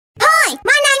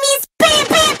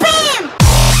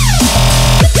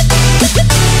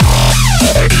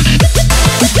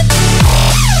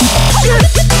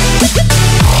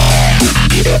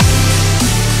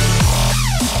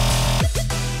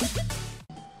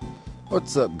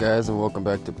What's up, guys, and welcome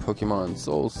back to Pokemon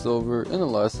Soul Silver. In the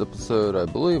last episode, I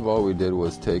believe all we did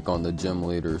was take on the gym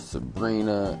leader,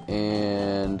 Sabrina,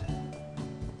 and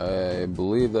I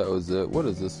believe that was it. What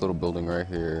is this little building right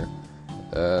here?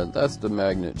 That's the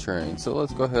magnet train. So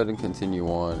let's go ahead and continue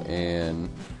on and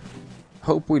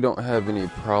hope we don't have any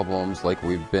problems like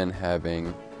we've been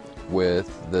having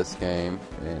with this game.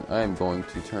 And I'm going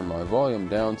to turn my volume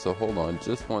down, so hold on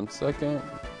just 1 second.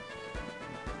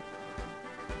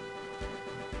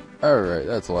 Alright,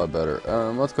 that's a lot better.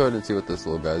 Let's go ahead and see what this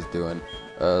little guy's doing.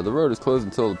 The road is closed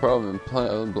until the problem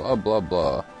blah blah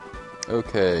blah.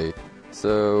 Okay,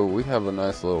 so we have a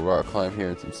nice little rock climb here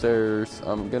and some stairs.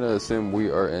 I'm gonna assume we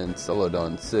are in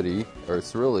Celadon City, or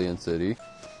Cerulean City.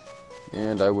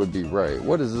 And I would be right.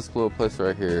 What is this little place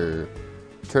right here?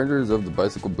 Turners of the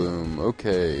Bicycle Boom.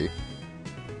 Okay.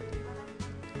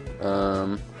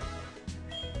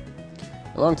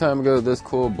 A long time ago, this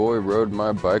cool boy rode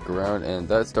my bike around, and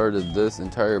that started this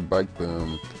entire bike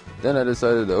boom. Then I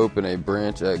decided to open a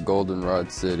branch at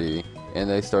Goldenrod City, and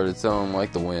they started selling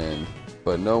like the wind.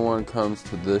 But no one comes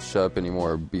to this shop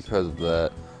anymore because of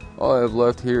that. All I have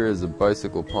left here is a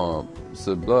bicycle pump.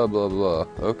 So blah blah blah.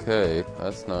 Okay,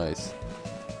 that's nice.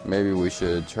 Maybe we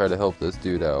should try to help this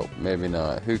dude out. Maybe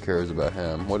not. Who cares about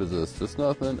him? What is this? Just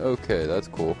nothing? Okay, that's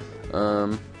cool.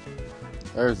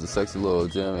 There's the sexy little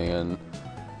gym, and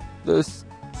this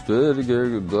blah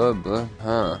blah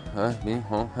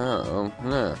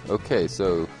okay,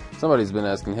 so somebody's been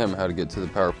asking him how to get to the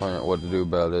power plant, what to do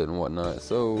about it and whatnot.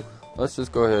 So let's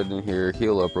just go ahead and here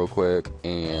heal up real quick,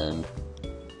 and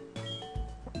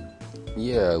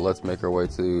yeah, let's make our way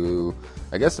to,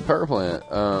 I guess, the power plant.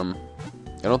 I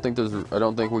don't think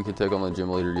we can take on the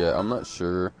gym leader yet. I'm not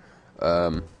sure.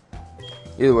 Either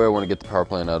way, I want to get the power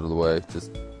plant out of the way.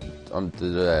 Just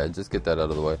get that out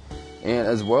of the way. And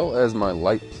as well as my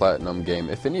Light Platinum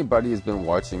game. If anybody has been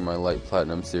watching my Light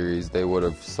Platinum series, they would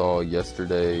have saw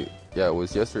yesterday, yeah, it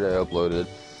was yesterday I uploaded,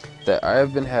 that I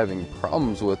have been having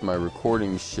problems with my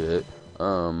recording shit.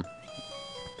 For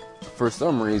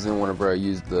some reason, whenever I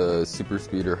use the super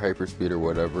speed or hyper speed or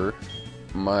whatever,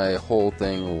 my whole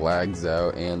thing lags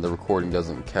out and the recording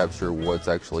doesn't capture what's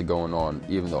actually going on,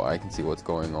 even though I can see what's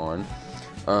going on.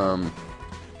 My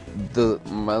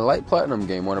Light Platinum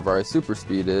game, whenever I super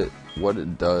speed it, what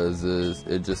it does is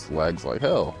it just lags like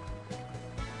hell.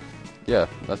 Yeah,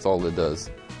 that's all it does.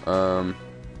 I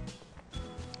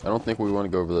don't think we want to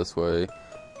go over this way.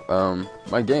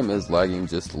 My game is lagging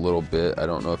just a little bit. I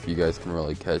don't know if you guys can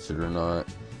really catch it or not,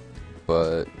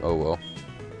 but oh well.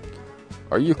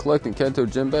 Are you collecting Kanto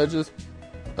gym badges?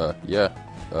 Yeah.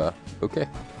 Okay.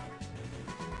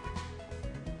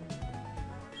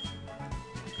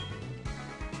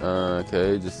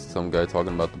 Okay, just some guy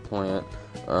talking about the plant.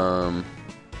 Come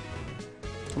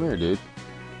here, dude.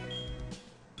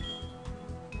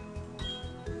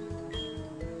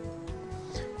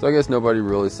 So I guess nobody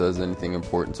really says anything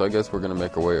important, so I guess we're gonna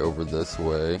make our way over this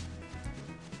way.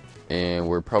 And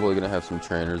we're probably gonna have some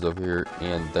trainers over here,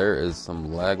 and there is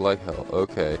some lag like hell.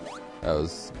 Okay, that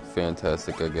was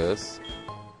fantastic, I guess.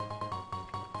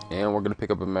 And we're gonna pick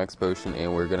up a max potion,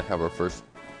 and we're gonna have our first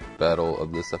battle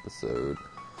of this episode.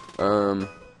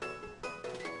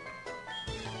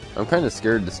 I'm kind of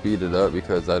scared to speed it up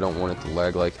because I don't want it to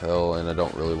lag like hell, and I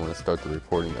don't really want to start the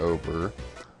recording over.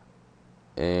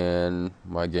 And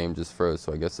my game just froze,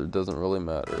 so I guess it doesn't really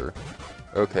matter.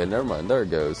 Okay, never mind, there it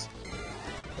goes.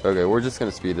 Okay, we're just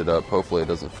gonna speed it up. Hopefully it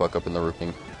doesn't fuck up in the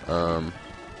roofing.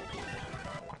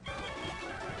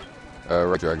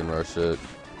 Dragon Rush it.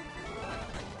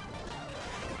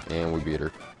 And we beat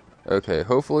her. Okay,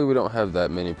 hopefully we don't have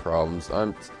that many problems.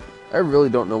 I really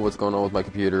don't know what's going on with my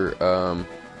computer.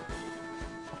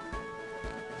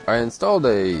 I installed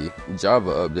a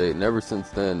Java update, and ever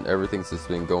since then, everything's just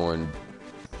been going,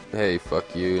 hey,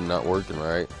 fuck you, not working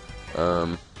right.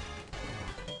 I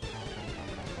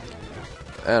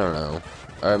don't know.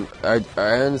 I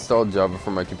installed Java for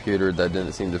my computer. That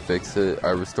didn't seem to fix it. I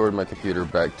restored my computer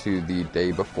back to the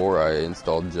day before I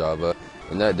installed Java,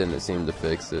 and that didn't seem to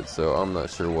fix it. So I'm not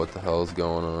sure what the hell is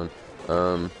going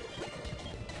on.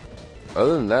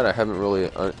 Other than that, I haven't really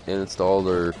installed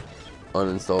or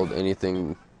uninstalled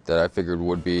anything that I figured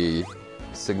would be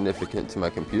significant to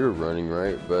my computer running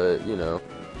right. But you know,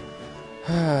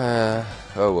 oh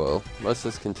well. Let's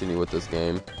just continue with this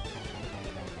game.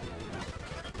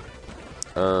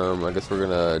 I guess we're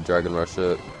gonna Dragon Rush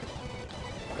it.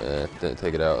 Didn't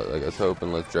take it out like I was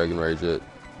hoping. Let's Dragon Rage it.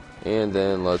 And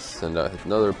then let's send out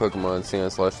another Pokemon,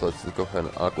 Sandslash. Let's just go ahead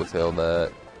and Aqua Tail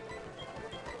that.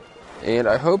 And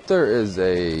I hope there is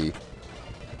a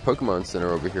Pokemon Center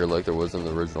over here like there was in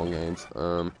the original games.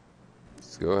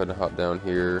 Let's go ahead and hop down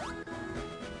here.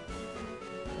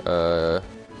 Well,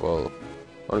 I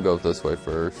want to go this way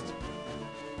first.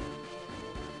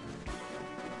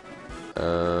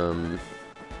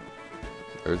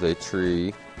 There's a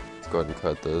tree. Let's go ahead and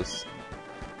cut this.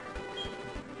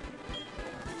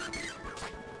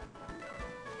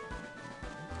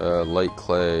 Light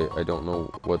clay. I don't know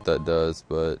what that does,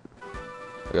 but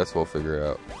I guess we'll figure it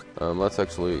out. Let's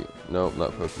actually... Nope,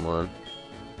 not Pokemon.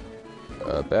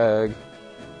 Bag.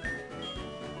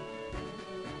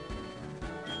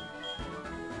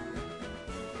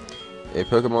 A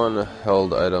Pokemon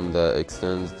held item that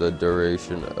extends the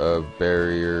duration of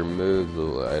barrier moves.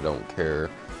 I don't care.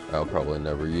 I'll probably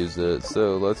never use it.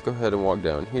 So let's go ahead and walk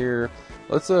down here.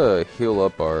 Let's heal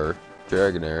up our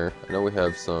Dragonair. I know we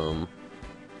have some...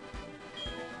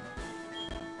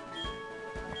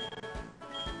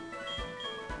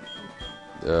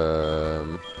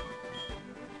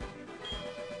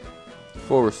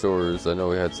 full restores. I know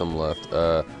we had some left.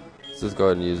 Let's just go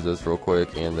ahead and use this real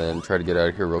quick and then try to get out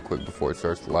of here real quick before it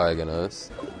starts lagging us.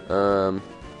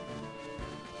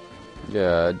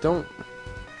 Yeah, don't...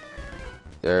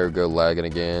 There we go, lagging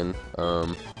again.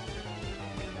 I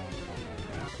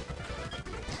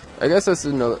guess that's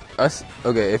another...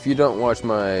 Okay, if you don't watch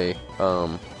my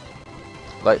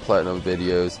Light Platinum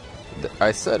videos,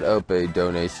 I set up a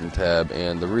donation tab,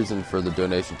 and the reason for the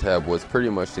donation tab was pretty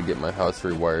much to get my house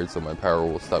rewired so my power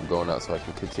will stop going out so I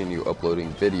can continue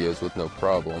uploading videos with no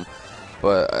problem.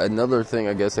 But another thing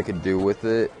I guess I could do with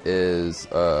it is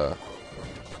buy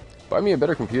me a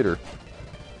better computer.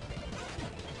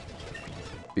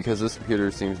 Because this computer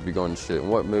seems to be going to shit.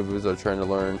 And what moves are trying to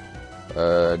learn?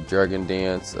 Dragon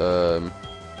Dance,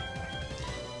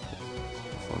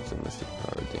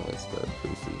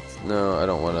 No, I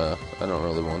don't wanna. I don't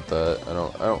really want that. I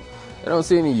don't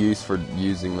see any use for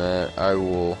using that. I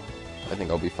think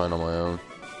I'll be fine on my own.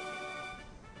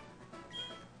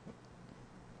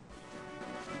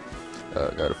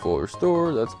 Got a full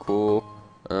restore. That's cool.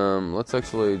 Let's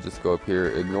actually just go up here.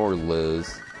 Ignore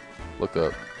Liz. Look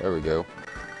up. There we go.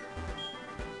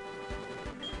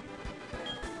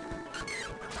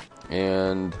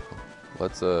 And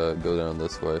let's go down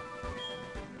this way.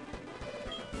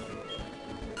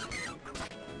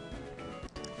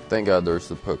 Thank God there's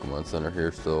the Pokemon Center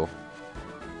here still.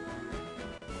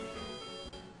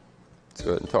 Let's go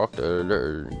ahead and talk to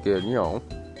her. Good, you know.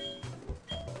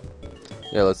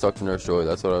 Yeah, let's talk to Nurse Joy.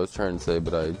 That's what I was trying to say,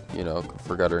 but I,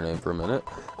 forgot her name for a minute.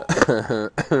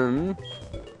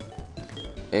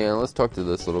 And let's talk to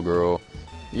this little girl.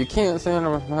 You can't say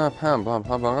Oh,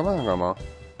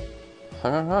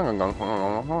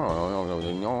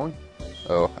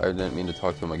 I didn't mean to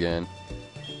talk to him again.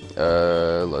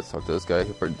 Let's talk to this guy.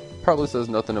 He probably says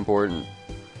nothing important.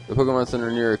 The Pokemon Center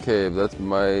near a cave. That's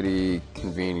mighty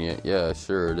convenient. Yeah,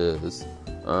 sure it is.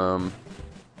 I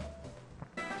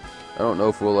don't know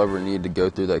if we'll ever need to go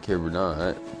through that cave or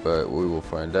not, but we will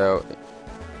find out.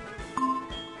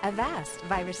 A vast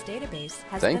virus database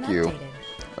has been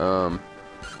updated.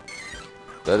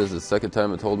 That is the second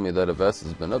time it told me that a vest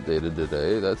has been updated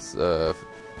today. That's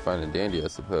fine and dandy, I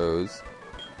suppose.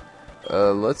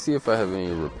 Let's see if I have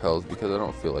any repels, because I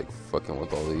don't feel like fucking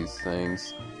with all these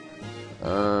things.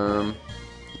 Yeah,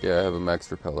 I have a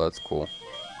max repel, that's cool.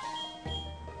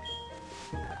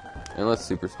 And let's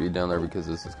super speed down there because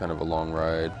this is kind of a long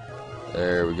ride.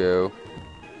 There we go.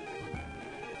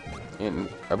 And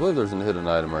I believe there's a hidden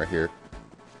item right here.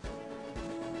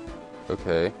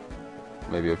 Okay.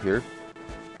 Maybe up here?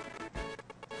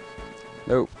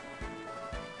 Nope.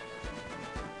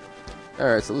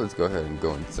 Alright, so let's go ahead and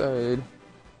go inside.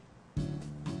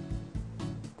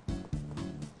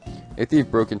 A thief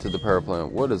broke into the power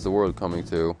plant. What is the world coming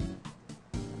to?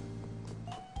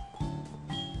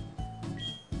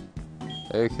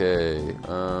 Okay,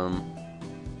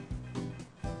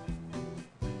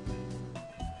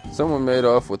 someone made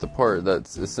off with the part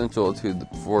that's essential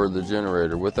for the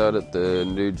generator. Without it, the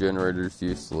new generator's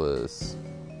useless.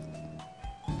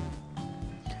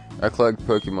 I collect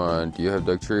Pokemon. Do you have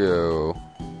Dugtrio?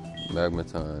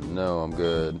 Magneton? No, I'm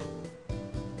good.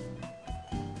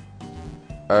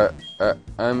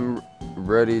 I'm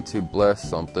ready to bless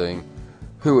something.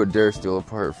 Who would dare steal a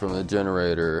part from the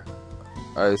generator?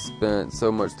 I spent so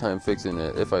much time fixing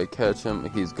it. If I catch him,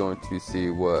 he's going to see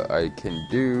what I can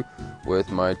do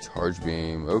with my charge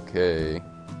beam. Okay.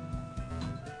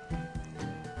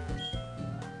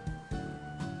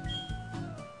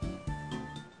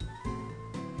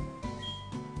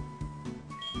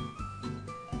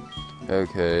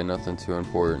 Okay, nothing too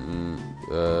important.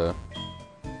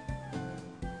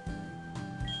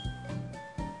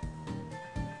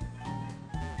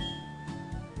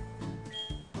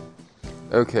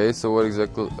 Okay, so what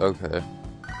exactly... Okay.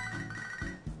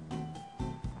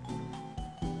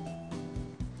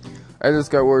 I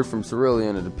just got word from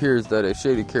Cerulean. It appears that a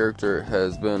shady character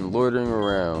has been loitering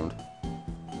around.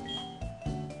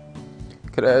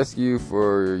 Could I ask you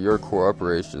for your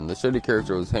cooperation? The shady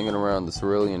character was hanging around the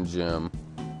Cerulean gym.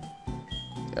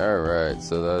 Alright,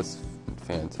 so that's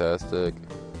fantastic.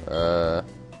 I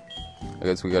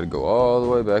guess we gotta go all the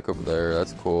way back over there.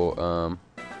 That's cool.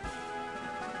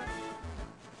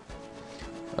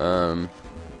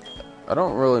 I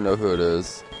don't really know who it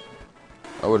is.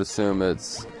 I would assume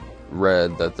it's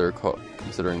Red that they're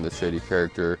considering the shady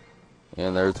character.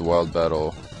 And there's Wild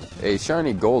Battle. A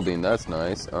shiny Golding, that's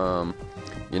nice.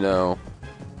 You know,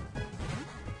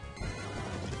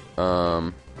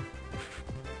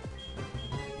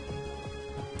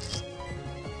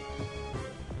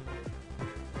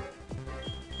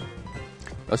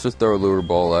 let's just throw a lure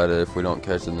ball at it. If we don't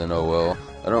catch it, then oh well.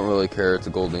 I don't really care. It's a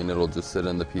Golding. It'll just sit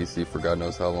in the PC for God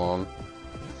knows how long.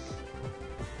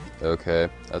 Okay,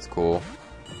 that's cool.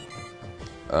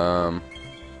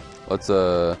 Let's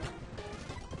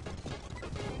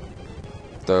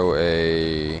throw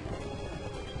a...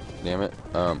 Damn it.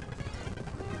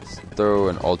 Let's throw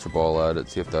an Ultra Ball at it,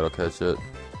 see if that'll catch it.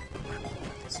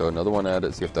 So another one at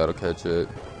it, see if that'll catch it.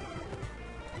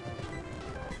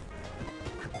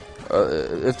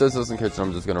 If this doesn't catch it,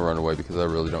 I'm just gonna run away because I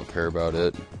really don't care about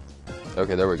it.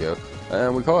 Okay, there we go.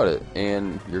 And we caught it.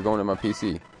 And you're going to my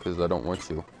PC because I don't want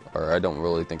you. Or I don't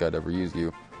really think I'd ever use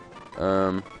you.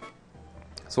 So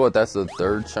what, that's the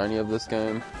third shiny of this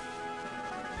game?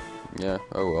 Yeah,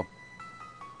 oh well.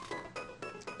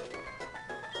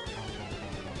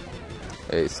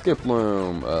 Hey,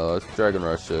 Skiploom, let's Dragon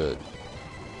Rush it.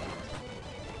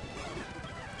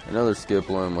 Another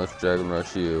Skiploom, let's Dragon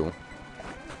Rush you.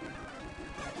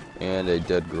 And a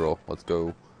Dead Girl, let's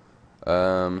go.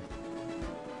 I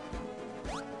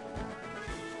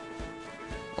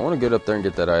want to get up there and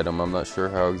get that item. I'm not sure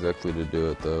how exactly to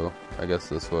do it though. I guess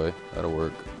this way, that'll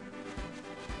work.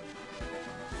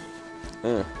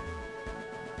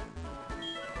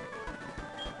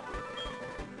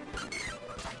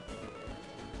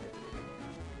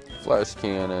 Flash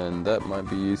cannon, that might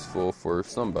be useful for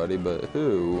somebody, but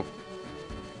who?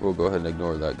 We'll go ahead and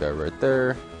ignore that guy right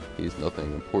there. He's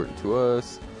nothing important to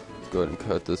us. Let's go ahead and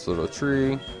cut this little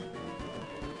tree.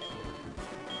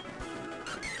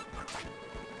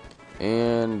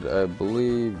 And I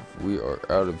believe we are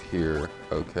out of here.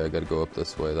 Okay, I gotta go up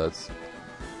this way. That's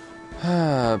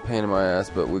a pain in my ass,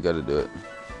 but we gotta do it.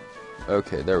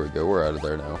 Okay, there we go. We're out of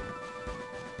there now.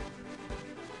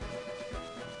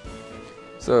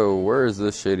 So, where is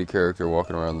this shady character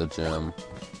walking around the gym?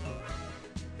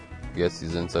 Guess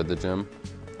he's inside the gym.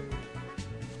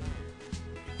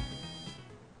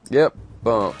 Yep,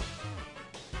 bump.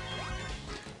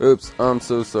 Oops, I'm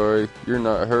so sorry. You're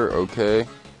not hurt, okay?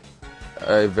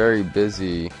 I'm very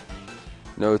busy.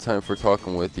 No time for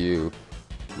talking with you.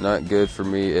 Not good for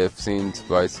me if seen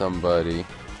by somebody.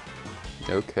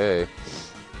 Okay.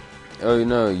 Oh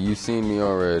no, you seen me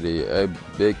already.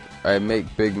 I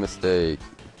make big mistake.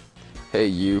 Hey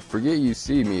you, forget you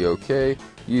see me, okay?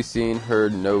 You seen,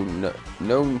 heard, no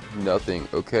nothing,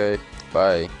 okay?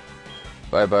 Bye.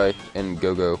 Bye bye, and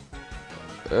go.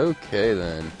 Okay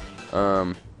then.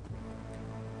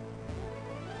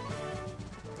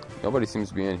 Nobody seems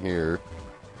to be in here.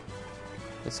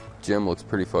 This gym looks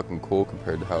pretty fucking cool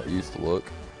compared to how it used to look.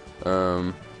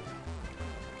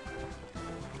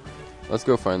 Let's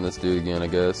go find this dude again, I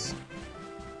guess.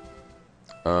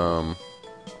 I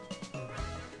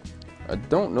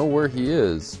don't know where he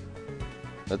is.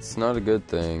 That's not a good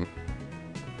thing.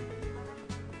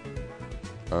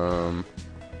 Oh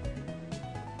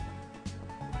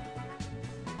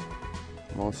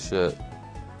shit.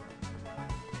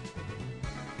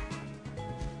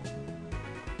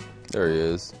 There he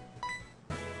is.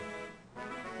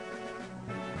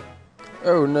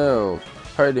 Oh no,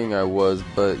 hiding I was,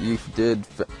 but you did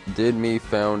me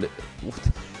found.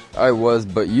 I was,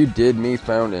 but you did me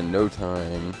found in no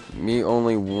time. Me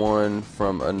only one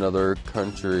from another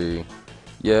country.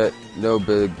 Yet no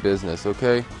big business.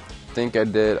 Okay. Think I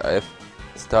did if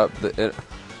stop the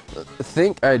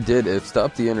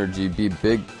energy. Be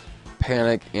big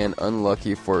panic and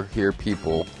unlucky for here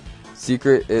people.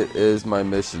 Secret it is my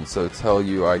mission, so tell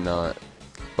you I not.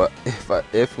 But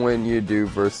if when you do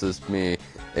versus me,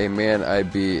 a man I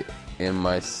be in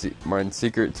my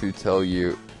secret to tell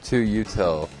you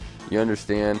tell. You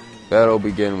understand? Battle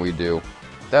begin we do.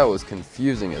 That was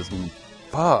confusing as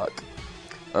fuck.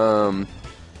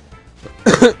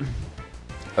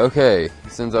 Okay, he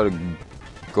sends out a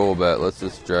Golbat. Let's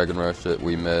just Dragon Rush it.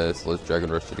 We miss. Let's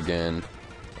Dragon Rush it again.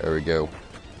 There we go.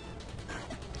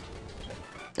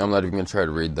 I'm not even gonna try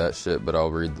to read that shit, but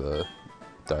I'll read the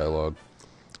dialogue.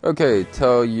 Okay,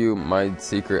 tell you my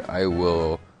secret I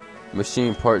will.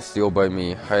 Machine part steal by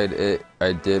me. Hide it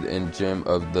I did in gym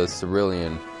of the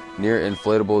Cerulean. Near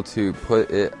inflatable to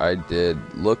put it I did.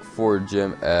 Look for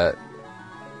gym at.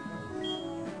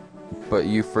 But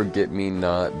you forget me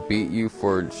not. Beat you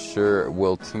for sure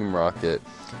will Team Rocket.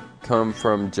 Come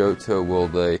from Johto will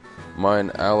they.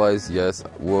 Mine allies yes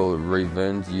will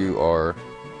revenge you are.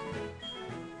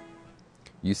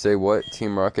 You say what?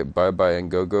 Team Rocket bye-bye and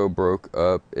Go-Go broke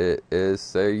up it is,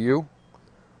 say you?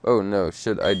 Oh no,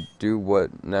 should I do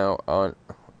what now on...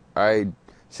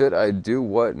 Should I do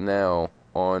what now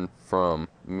on from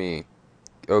me?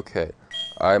 Okay,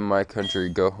 I my country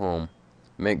go home.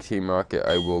 Make Team Rocket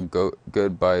I will go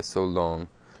goodbye so long.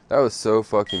 That was so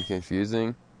fucking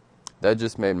confusing. That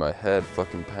just made my head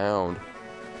fucking pound.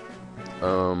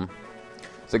 So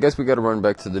I guess we gotta run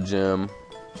back to the gym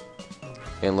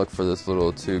and look for this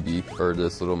little tubey, or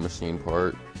this little machine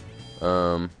part.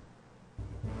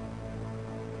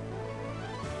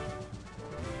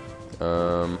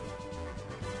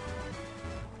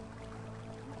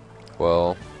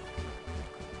 Well,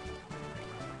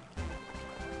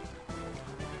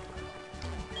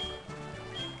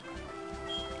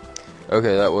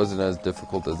 okay, that wasn't as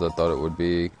difficult as I thought it would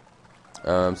be.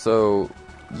 So,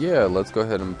 yeah, let's go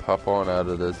ahead and pop on out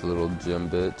of this little gym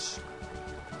bitch.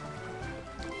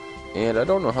 And I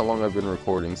don't know how long I've been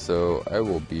recording, so I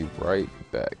will be right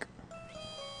back.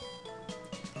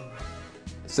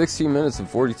 16 minutes and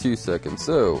 42 seconds.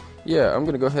 So, yeah, I'm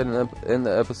going to go ahead and end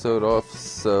the episode off.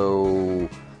 So,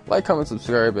 like, comment,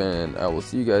 subscribe, and I will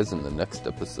see you guys in the next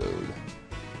episode.